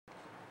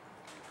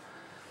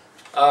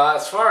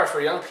As far as for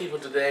young people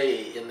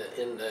today in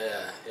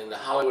the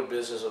Hollywood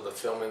business or the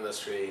film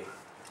industry,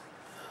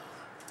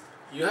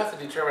 you have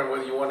to determine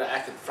whether you want to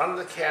act in front of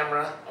the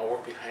camera or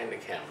work behind the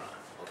camera.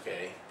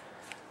 Okay.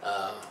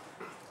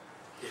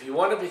 If you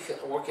want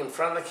to work in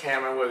front of the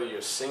camera, whether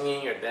you're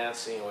singing or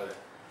dancing,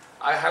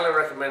 I highly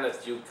recommend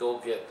that you go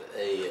get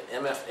a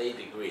MFA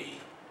degree,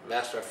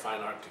 Master of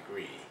Fine Art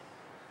degree,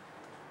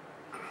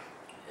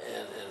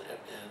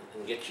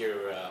 and get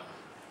your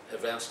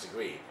advanced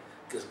degree.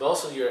 Because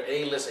most of your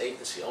A-list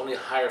agency only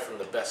hire from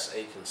the best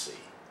agency.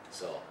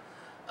 So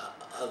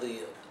of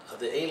the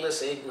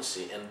A-list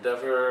agency,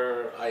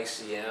 Endeavor,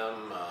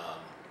 ICM,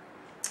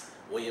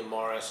 William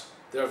Morris,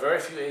 there are very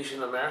few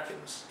Asian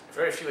Americans.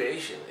 Very few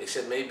Asian,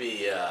 except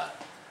maybe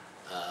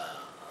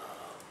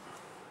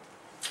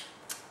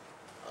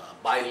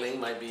Bai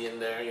might be in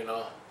there, you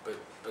know. But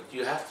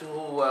you have to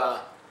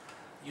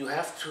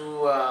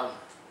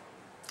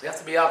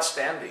be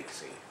outstanding.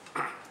 See.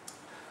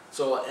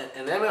 So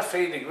an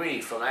MFA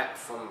degree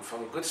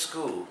from good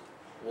school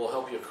will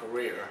help your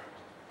career,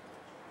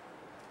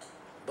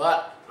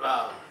 but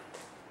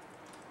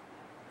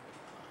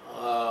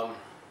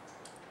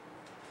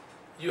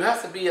you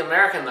have to be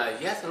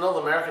Americanized. You have to know the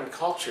American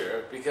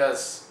culture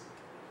because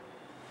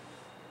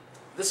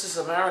this is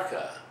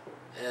America,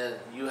 and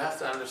you have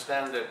to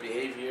understand their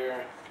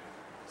behavior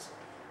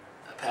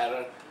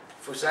pattern.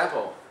 For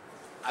example,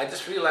 I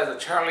just realized that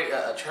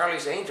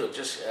Charlie's Angel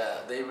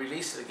they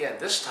released it again.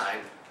 This time,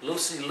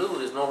 Lucy Liu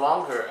is no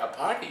longer a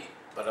party,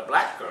 but a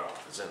black girl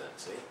is in it,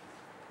 see?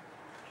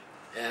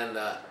 And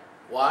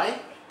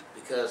why?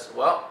 Because,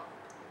 well,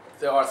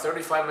 there are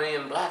 35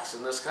 million blacks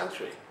in this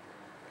country.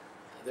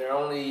 There are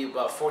only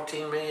about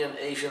 14 million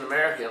Asian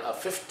American of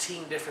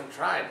 15 different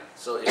tribes.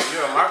 So if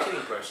you're a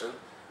marketing person,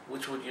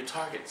 which would you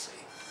target,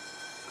 see?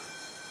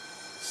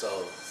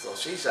 So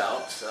she's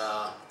out.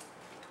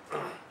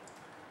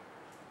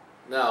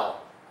 Now,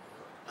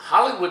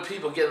 Hollywood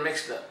people get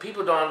mixed up.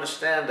 People don't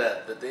understand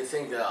that they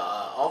think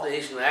all the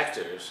Asian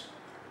actors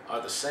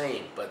are the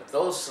same. But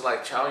those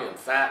like Chow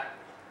Yun-fat,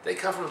 they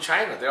come from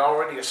China. They're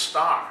already a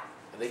star.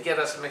 And they get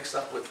us mixed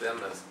up with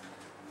them as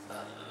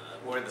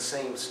we're the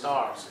same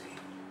stars. See?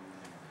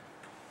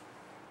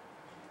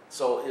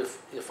 So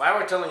if I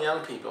were telling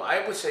young people, I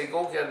would say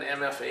go get an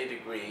MFA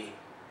degree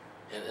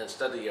and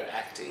study your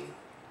acting.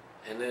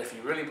 And then if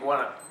you really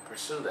want to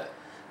pursue that.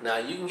 Now,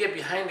 you can get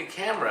behind the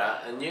camera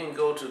and you can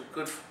go to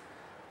good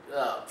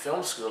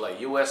film school like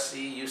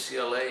USC,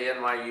 UCLA,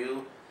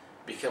 NYU,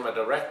 become a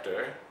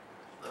director.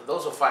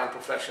 Those are fine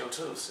professions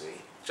too,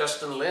 see.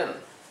 Justin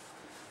Lin,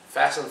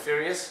 Fast and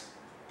Furious,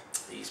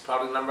 he's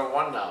probably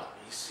 #1 now.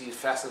 He's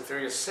Fast and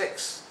Furious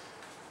 6,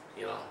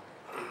 you know.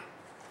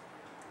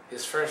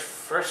 His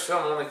first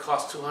film only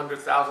cost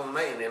 $200,000 to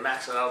make, and they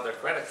maxed it out of their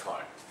credit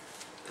card.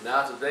 And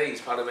now today, he's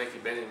probably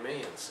making many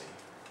millions, see.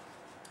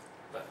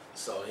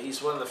 So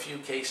he's one of the few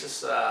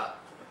cases that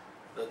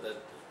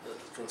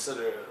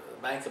consider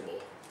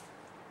bankable.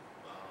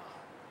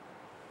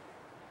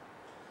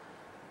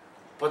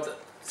 But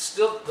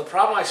still, the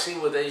problem I see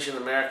with Asian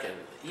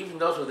American, even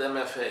those with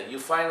MFA,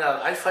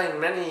 I find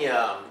many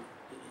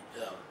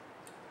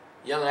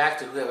young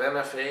actors who have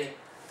MFA,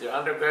 their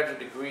undergraduate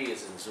degree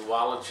is in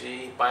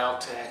zoology,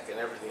 biotech, and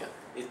everything else.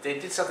 They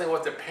did something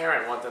what their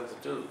parent wanted them to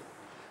do.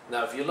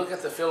 Now, if you look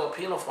at the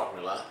Filipino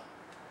formula,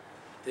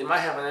 they might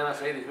have an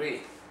MFA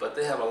degree, but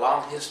they have a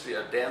long history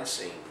of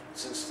dancing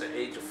since the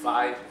age of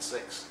 5 and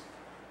 6.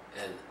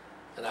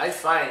 And I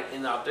find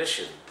in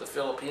audition, the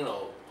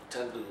Filipino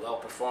tend to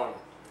outperform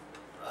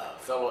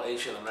fellow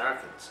Asian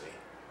Americans, see,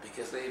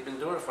 because they've been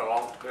doing it for a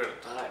long period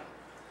of time.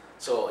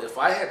 So if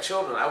I had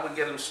children, I would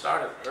get them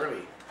started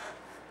early,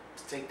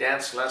 to take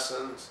dance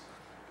lessons,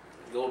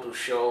 go to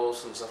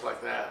shows and stuff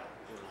like that.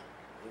 You know.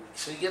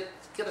 So you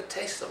get a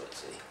taste of it,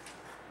 see.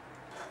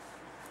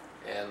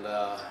 And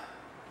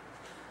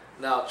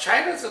now,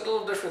 China's a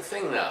little different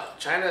thing now.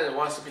 China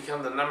wants to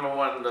become the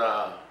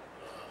 #1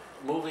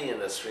 movie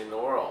industry in the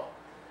world.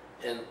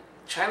 And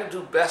China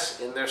do best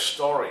in their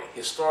story,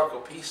 historical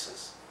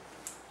pieces.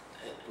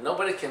 And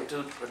nobody can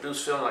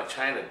produce film like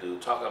China do,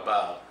 talk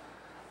about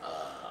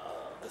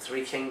the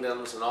 3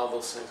 kingdoms and all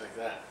those things like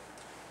that.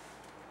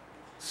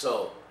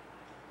 So,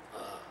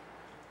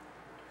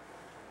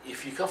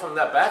 if you come from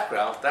that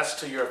background, that's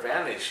to your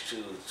advantage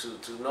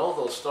to know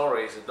those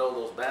stories and know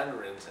those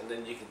mandarins, and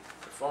then you can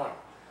perform.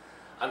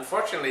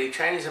 Unfortunately,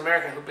 Chinese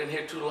Americans who've been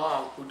here too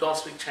long, who don't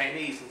speak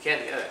Chinese and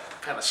can't get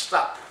kind of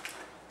stuck.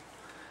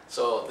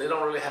 So they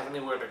don't really have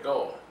anywhere to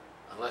go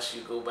unless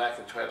you go back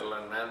and try to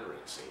learn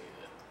Mandarin. See.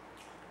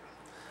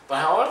 But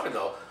however,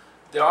 though,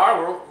 there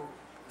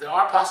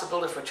are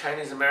possibilities for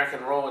Chinese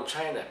American role in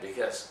China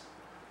because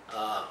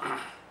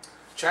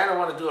China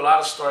want to do a lot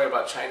of story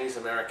about Chinese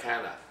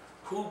Americana.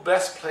 Who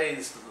best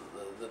plays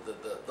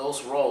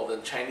those roles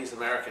than Chinese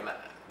American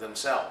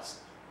themselves?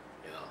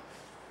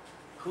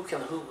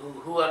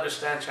 Who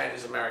understand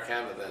Chinese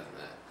Americana then?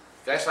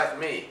 Guys like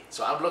me.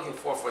 So I'm looking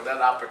for that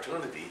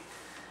opportunity.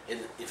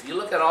 And if you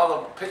look at all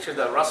the pictures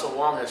that Russell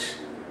Wong has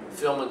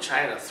film in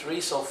China,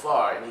 3 so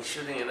far, and he's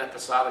shooting an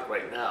episodic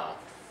right now.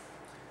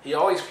 He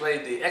always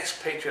played the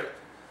expatriate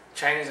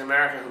Chinese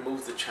American who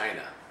moved to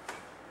China.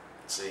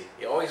 See,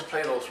 he always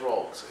played those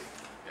roles.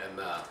 See,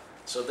 and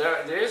so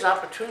there is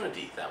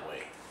opportunity that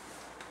way.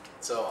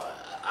 So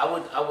I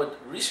would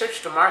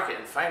research the market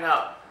and find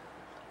out.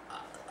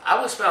 I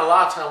would spend a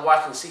lot of time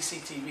watching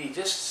CCTV,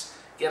 just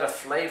get a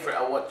flavor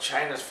of what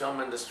China's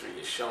film industry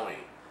is showing.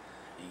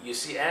 You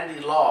see Andy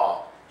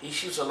Lau, he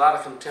shoots a lot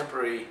of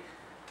contemporary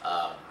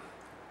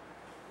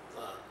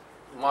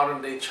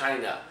modern day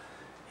China.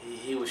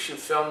 He would shoot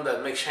film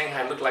that makes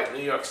Shanghai look like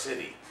New York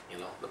City, you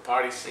know, the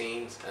party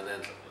scenes and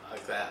then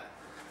like that.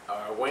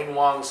 Or Wayne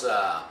Wong's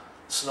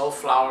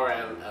Snowflower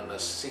and the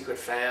Secret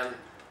Fan,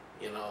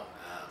 you know.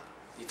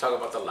 You talk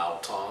about the Lao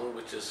Tong,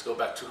 which is go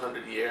back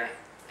 200 years,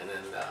 and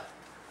then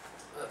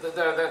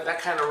that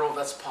kind of role,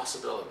 that's a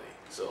possibility.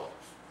 So,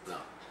 no.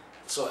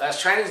 So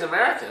as Chinese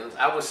Americans,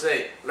 I would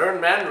say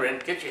learn Mandarin,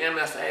 get your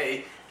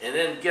MFA, and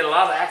then get a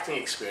lot of acting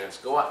experience.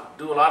 Go out,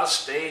 do a lot of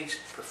stage,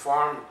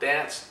 perform,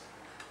 dance.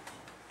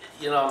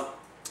 You know,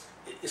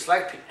 it's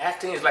like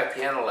acting is like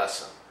piano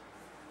lesson.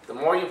 The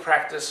more you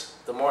practice,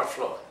 the more it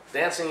flows.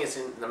 Dancing is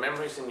in the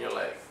memory is in your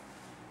leg.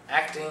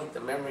 Acting, the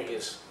memory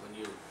is when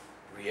you